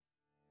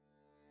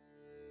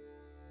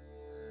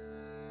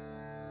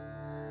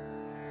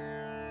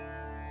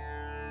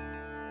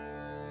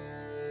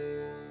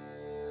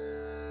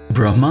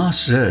Brahma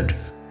said,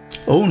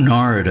 "O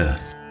Narada,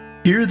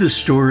 hear the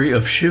story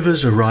of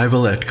Shiva's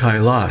arrival at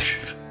Kailāsa,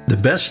 the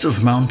best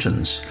of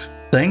mountains,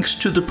 thanks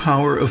to the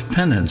power of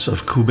penance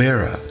of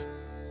Kubera.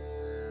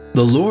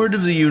 The Lord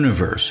of the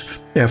universe,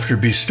 after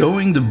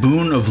bestowing the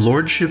boon of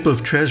lordship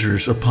of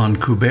treasures upon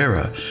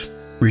Kubera,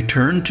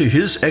 returned to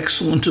his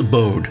excellent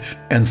abode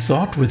and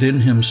thought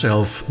within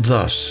himself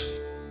thus: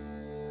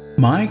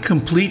 My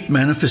complete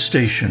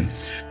manifestation,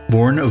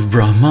 born of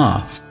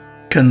Brahma,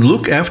 can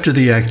look after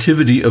the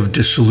activity of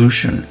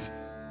dissolution.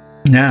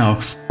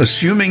 Now,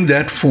 assuming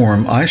that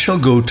form, I shall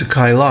go to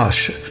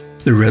Kailāsa,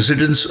 the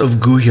residence of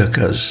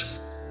Guhyakas.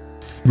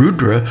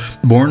 Rudra,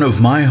 born of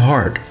my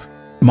heart,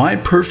 my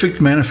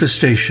perfect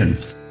manifestation,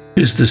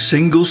 is the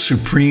single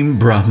supreme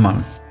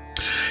Brahman.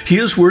 He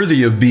is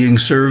worthy of being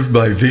served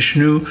by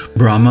Vishnu,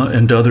 Brahma,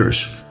 and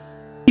others.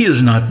 He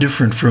is not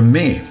different from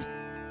me.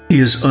 He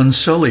is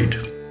unsullied.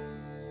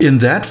 In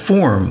that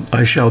form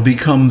I shall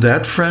become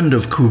that friend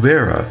of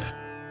Kubera,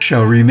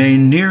 shall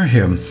remain near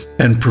him,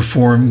 and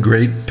perform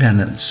great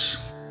penance."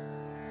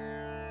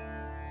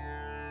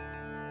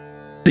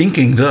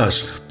 Thinking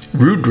thus,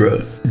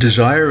 Rudra,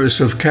 desirous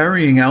of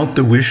carrying out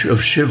the wish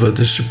of Shiva,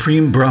 the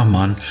supreme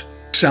Brahman,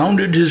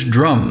 sounded his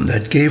drum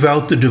that gave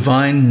out the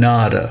divine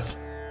nada.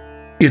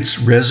 Its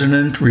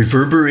resonant,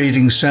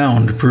 reverberating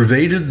sound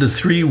pervaded the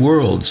three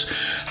worlds,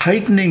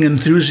 heightening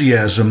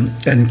enthusiasm,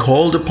 and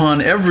called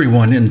upon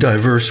everyone in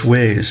diverse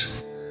ways.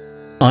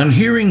 On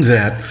hearing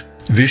that,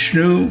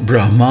 Vishnu,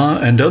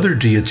 Brahma, and other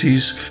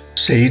deities,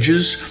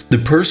 sages, the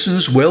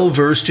persons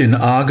well-versed in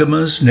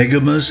agamas,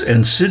 nigamas,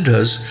 and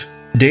siddhas,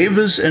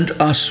 devas, and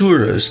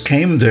asuras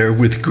came there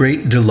with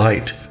great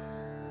delight.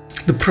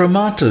 The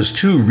pramatas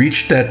too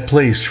reached that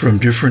place from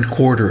different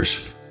quarters.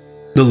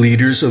 The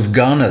leaders of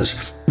ganas,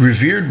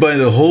 revered by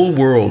the whole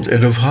world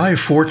and of high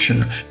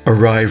fortune,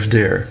 arrived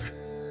there.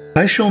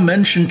 I shall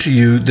mention to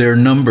you their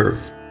number.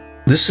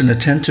 Listen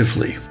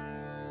attentively.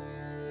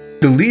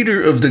 The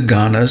leader of the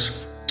ganas,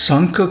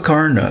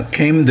 Śiva,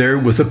 came there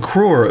with 1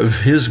 crore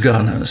of his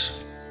ganas,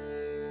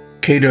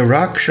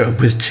 Kedaraksha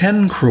with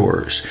 10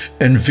 crores,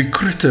 and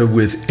Vikrita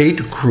with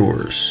 8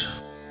 crores.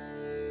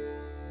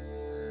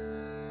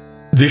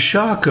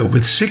 Vishaka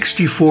with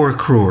 64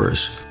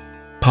 crores,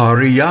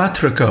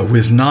 Pariyatrika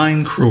with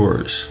 9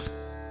 crores,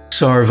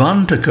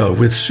 Sarvantaka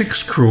with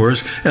 6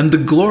 crores, and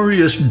the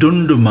glorious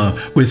Dunduma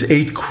with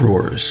 8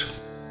 crores.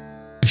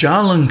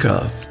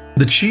 Jalanka,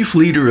 the chief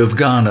leader of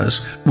ganas,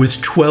 with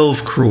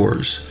 12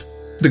 crores.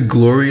 The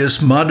glorious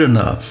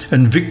Madana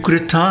and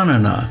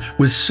Vikritanana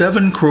with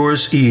 7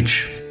 crores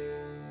each.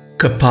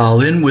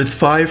 Kapalin with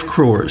 5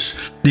 crores,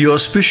 the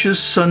auspicious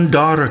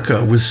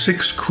Sandaraka with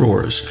 6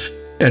 crores,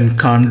 and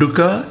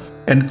Kanduka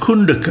and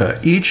Kundaka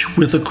each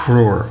with 1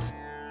 crore.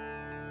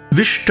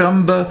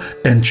 Vishtamba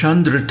and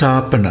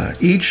Chandratapana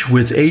each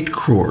with 8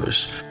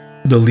 crores.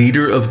 The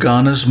leader of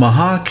ganas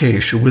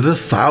Mahakesha with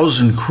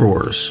 1,000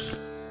 crores.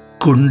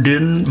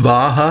 Kundin,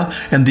 Vaha,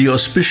 and the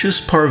auspicious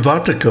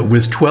Parvataka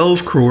with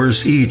 12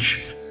 crores each.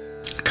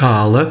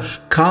 Kala,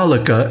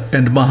 Kalaka,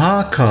 and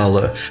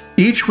Mahakala,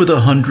 each with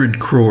 100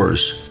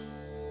 crores.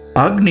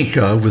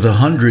 Agnika with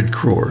 100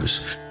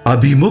 crores.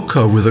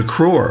 Abhimukha with 1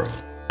 crore.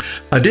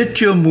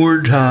 Aditya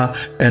Murdha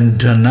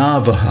and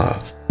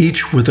Dhanavaha,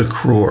 each with 1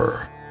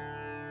 crore.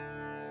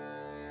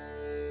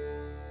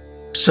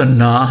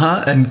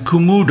 Sanaha and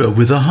Kumuda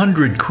with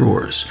 100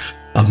 crores.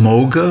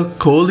 Amoga,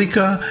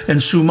 Kolika,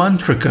 and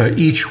Sumantrika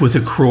each with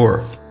 1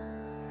 crore.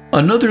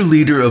 Another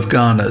leader of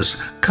ganas,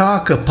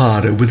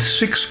 Kakapada with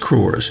 6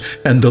 crores,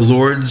 and the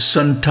lords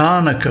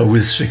Santanaka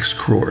with 6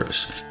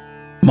 crores.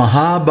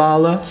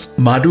 Mahabala,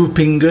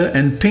 Madhupinga,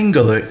 and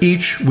Pingala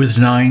each with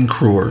 9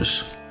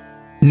 crores.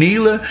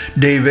 Nila,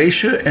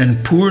 Devesha, and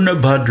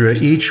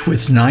Purnabhadra each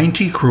with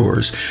 90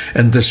 crores,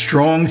 and the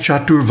strong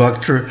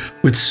Chaturvaktra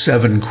with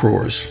 7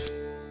 crores.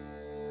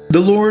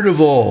 The Lord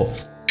of all,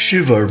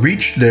 Shiva,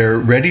 reached there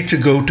ready to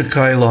go to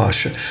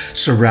Kailāsa,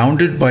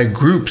 surrounded by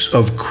groups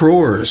of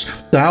crores,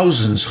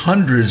 thousands,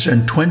 hundreds,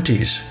 and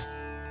 20s.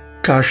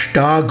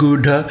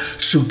 Kashtagudha,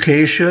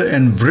 Sukesha,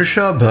 and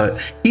Vrishabha,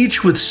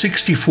 each with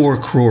 64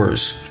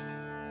 crores.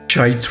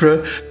 Chaitra,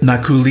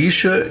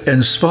 Nakulisha,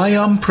 and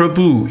Svayam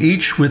Prabhu,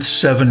 each with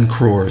 7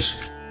 crores.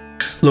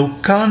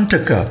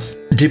 Lokantaka,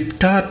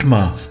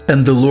 Diptatma,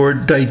 and the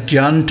Lord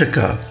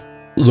Daityantaka,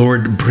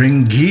 Lord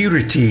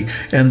Bringiriti,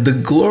 and the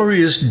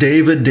glorious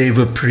Deva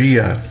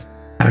Devapriya,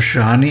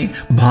 Ashani,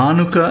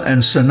 Bhanuka,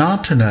 and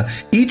Sanatana,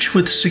 each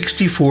with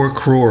 64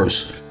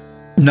 crores.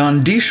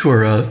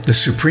 Nandishwara, the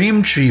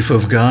supreme chief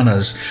of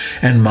ganas,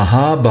 and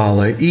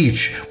Mahabala,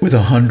 each with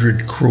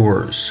 100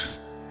 crores.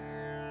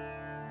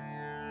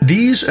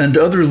 These and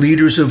other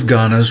leaders of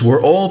ganas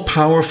were all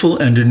powerful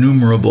and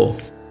innumerable.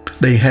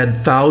 They had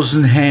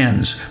 1,000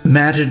 hands,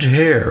 matted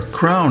hair,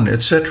 crown,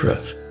 etc.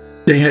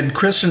 They had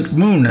crescent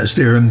moon as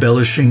their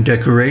embellishing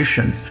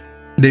decoration.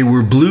 They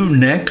were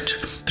blue-necked,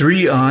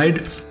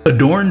 three-eyed,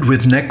 adorned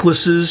with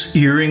necklaces,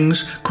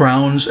 earrings,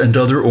 crowns, and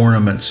other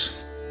ornaments.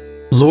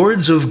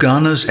 Lords of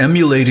ganas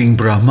emulating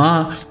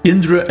Brahma,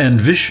 Indra, and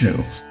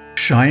Vishnu,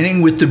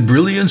 shining with the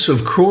brilliance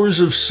of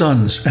crores of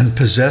suns and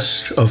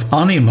possessed of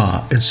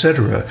anima,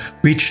 etc.,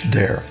 reached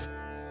there.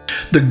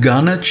 The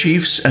Gana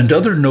chiefs and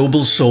other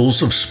noble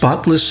souls of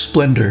spotless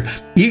splendor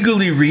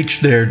eagerly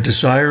reached there,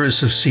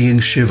 desirous of seeing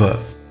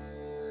Śiva.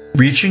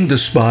 Reaching the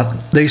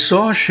spot, they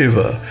saw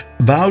Śiva,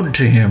 bowed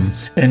to him,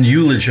 and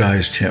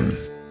eulogized him.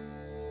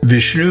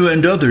 Vishnu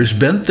and others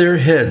bent their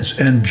heads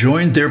and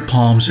joined their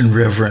palms in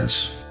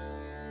reverence.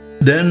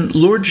 Then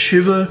Lord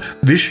Śiva,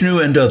 Vishnu,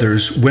 and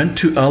others went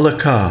to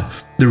Alaka,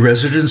 the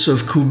residence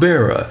of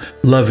Kubera,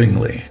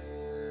 lovingly.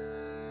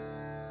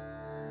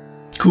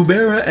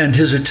 Kubera and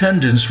his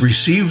attendants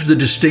received the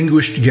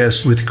distinguished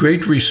guest with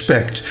great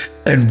respect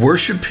and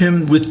worshiped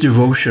him with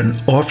devotion,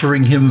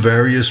 offering him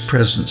various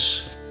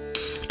presents.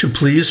 To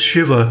please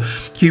Śiva,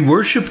 he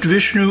worshipped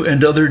Vishnu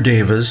and other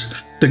devas,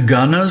 the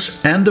Ganas,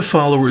 and the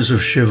followers of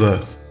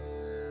Śiva.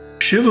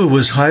 Śiva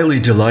was highly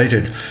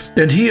delighted,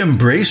 and he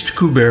embraced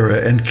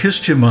Kubera and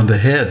kissed him on the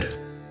head.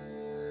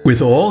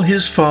 With all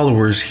his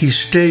followers, he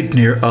stayed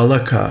near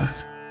Alaka.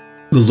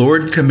 The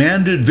Lord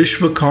commanded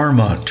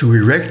Vishvakarma to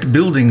erect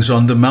buildings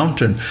on the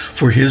mountain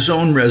for his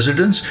own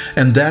residence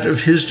and that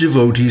of his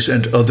devotees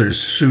and others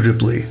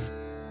suitably.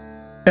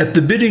 At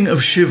the bidding of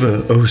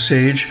Śiva, O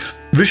sage,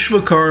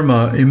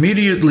 Vishvakarma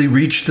immediately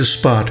reached the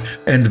spot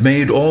and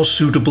made all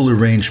suitable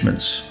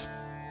arrangements.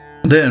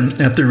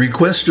 Then, at the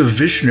request of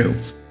Vishnu,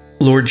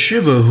 Lord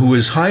Śiva, who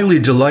was highly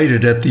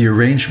delighted at the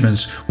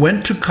arrangements,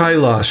 went to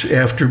Kailāsa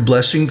after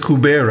blessing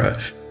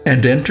Kubera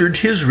and entered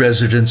his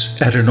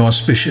residence at an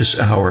auspicious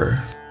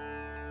hour.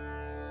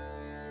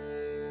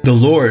 The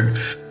Lord,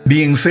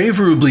 being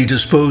favorably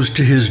disposed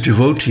to his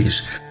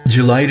devotees,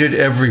 delighted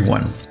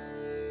everyone.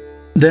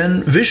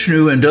 Then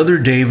Vishnu and other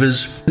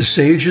devas, the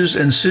sages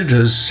and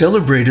siddhas,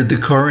 celebrated the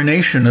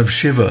coronation of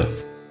Śiva.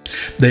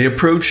 They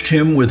approached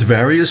him with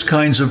various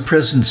kinds of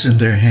presents in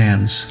their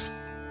hands.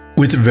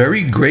 With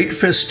very great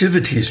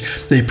festivities,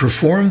 they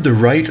performed the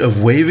rite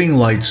of waving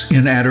lights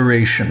in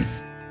adoration.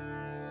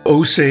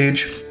 O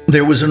sage,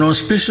 there was an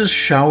auspicious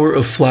shower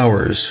of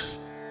flowers.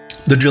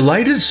 The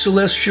delighted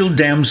celestial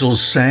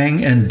damsels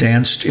sang and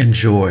danced in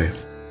joy.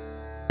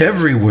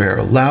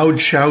 Everywhere loud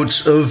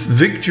shouts of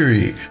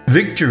 "Victory!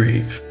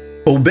 Victory!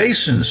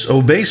 Obeisance!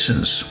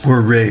 Obeisance!"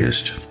 were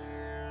raised.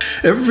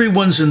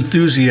 Everyone's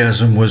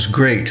enthusiasm was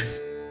great.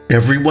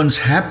 Everyone's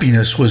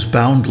happiness was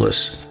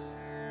boundless.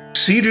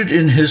 Seated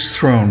in his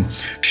throne,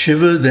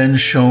 Śiva then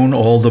shone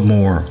all the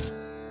more.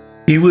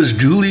 He was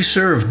duly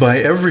served by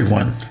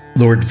everyone,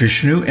 Lord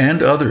Vishnu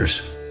and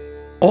others.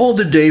 All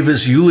the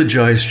devas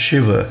eulogized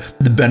Śiva,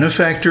 the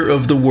benefactor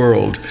of the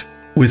world,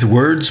 with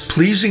words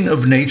pleasing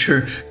of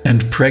nature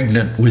and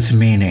pregnant with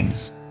meaning.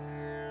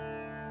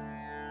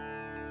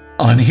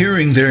 On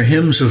hearing their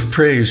hymns of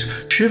praise,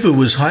 Śiva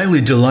was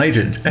highly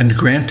delighted and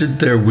granted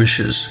their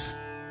wishes.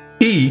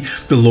 He,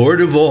 the Lord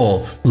of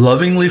all,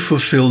 lovingly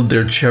fulfilled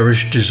their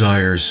cherished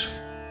desires.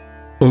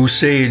 O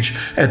sage,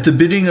 at the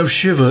bidding of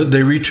Śiva,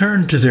 they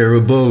returned to their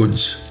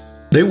abodes.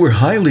 They were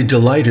highly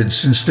delighted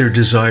since their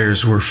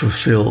desires were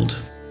fulfilled.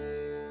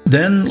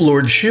 Then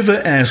Lord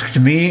Śiva asked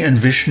me and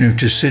Vishnu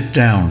to sit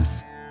down.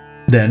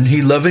 Then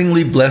he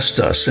lovingly blessed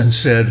us and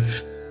said,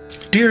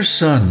 "Dear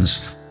sons,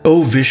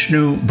 O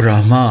Vishnu,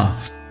 Brahma,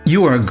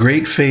 you are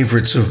great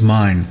favorites of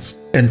mine,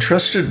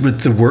 entrusted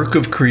with the work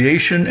of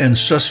creation and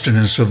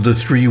sustenance of the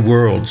three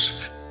worlds.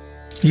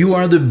 You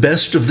are the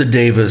best of the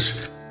devas.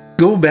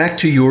 Go back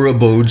to your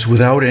abodes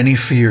without any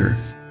fear.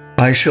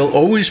 I shall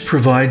always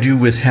provide you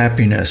with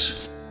happiness.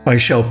 I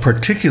shall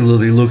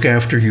particularly look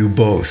after you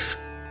both."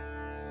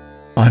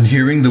 On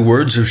hearing the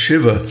words of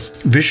Śiva,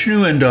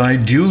 Vishnu and I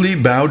duly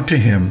bowed to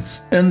him,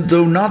 and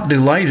though not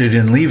delighted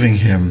in leaving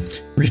him,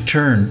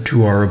 returned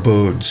to our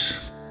abodes.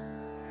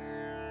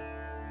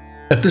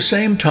 At the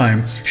same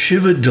time,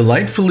 Śiva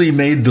delightfully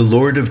made the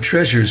Lord of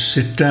Treasures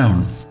sit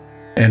down,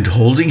 and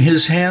holding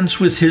his hands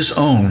with his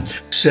own,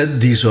 said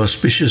these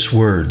auspicious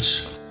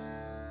words: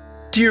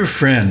 "Dear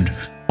friend,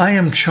 I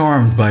am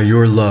charmed by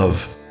your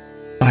love.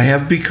 I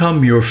have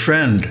become your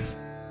friend.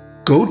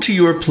 Go to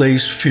your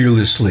place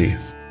fearlessly.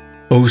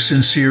 O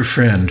sincere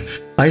friend,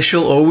 I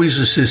shall always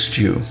assist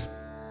you."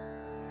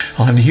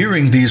 On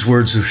hearing these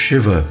words of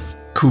Śiva,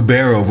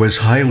 Kubera was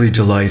highly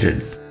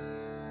delighted.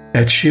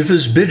 At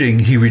Śiva's bidding,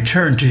 he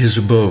returned to his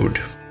abode.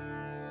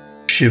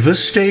 Śiva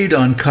stayed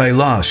on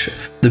Kailāsa,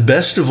 the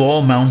best of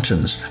all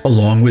mountains,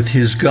 along with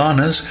his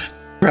Ganas,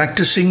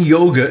 practicing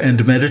yoga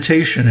and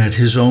meditation at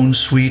his own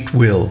sweet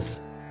will.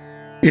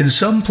 In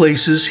some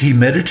places he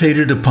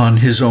meditated upon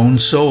his own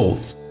soul.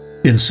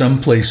 In some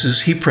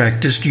places he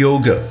practiced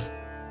yoga.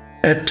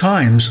 At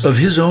times, of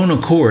his own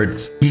accord,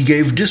 he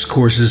gave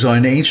discourses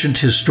on ancient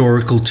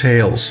historical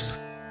tales.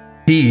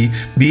 He,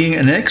 being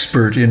an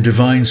expert in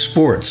divine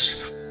sports,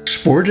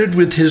 sported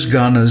with his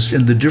Ganas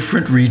in the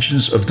different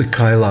regions of the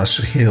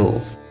Kailāsa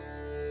hill.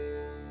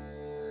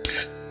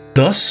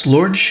 Thus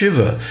Lord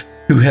Śiva,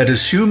 who had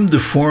assumed the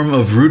form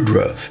of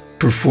Rudra,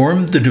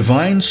 performed the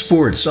divine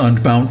sports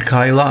on Mount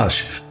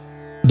Kailāsa,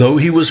 though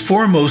he was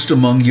foremost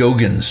among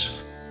yogins.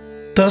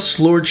 Thus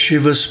Lord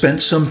Śiva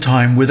spent some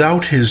time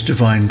without his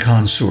divine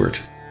consort.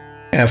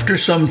 After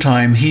some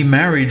time he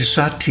married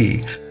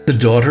Sati, the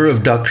daughter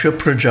of Daksha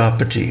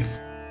Prajapati.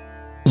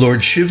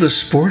 Lord Shiva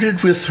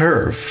sported with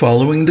her,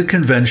 following the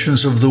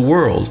conventions of the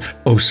world,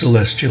 O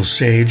celestial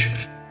sage,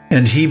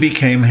 and he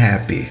became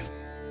happy.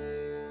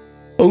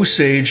 O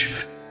sage,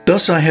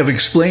 thus I have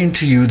explained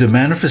to you the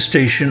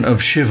manifestation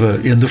of Shiva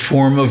in the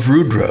form of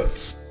Rudra,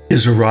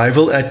 his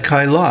arrival at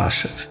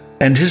Kailāsa,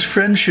 and his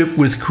friendship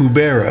with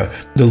Kubera,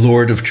 the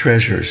Lord of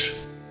Treasures.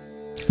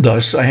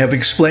 Thus I have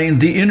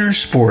explained the inner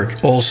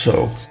sport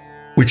also,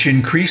 which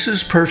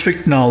increases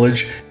perfect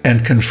knowledge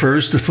and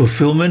confers the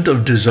fulfillment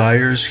of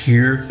desires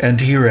here and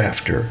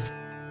hereafter.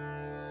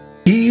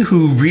 He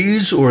who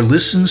reads or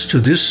listens to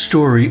this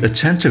story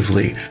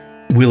attentively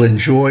will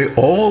enjoy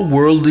all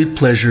worldly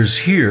pleasures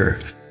here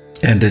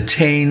and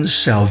attain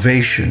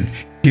salvation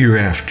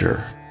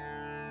hereafter.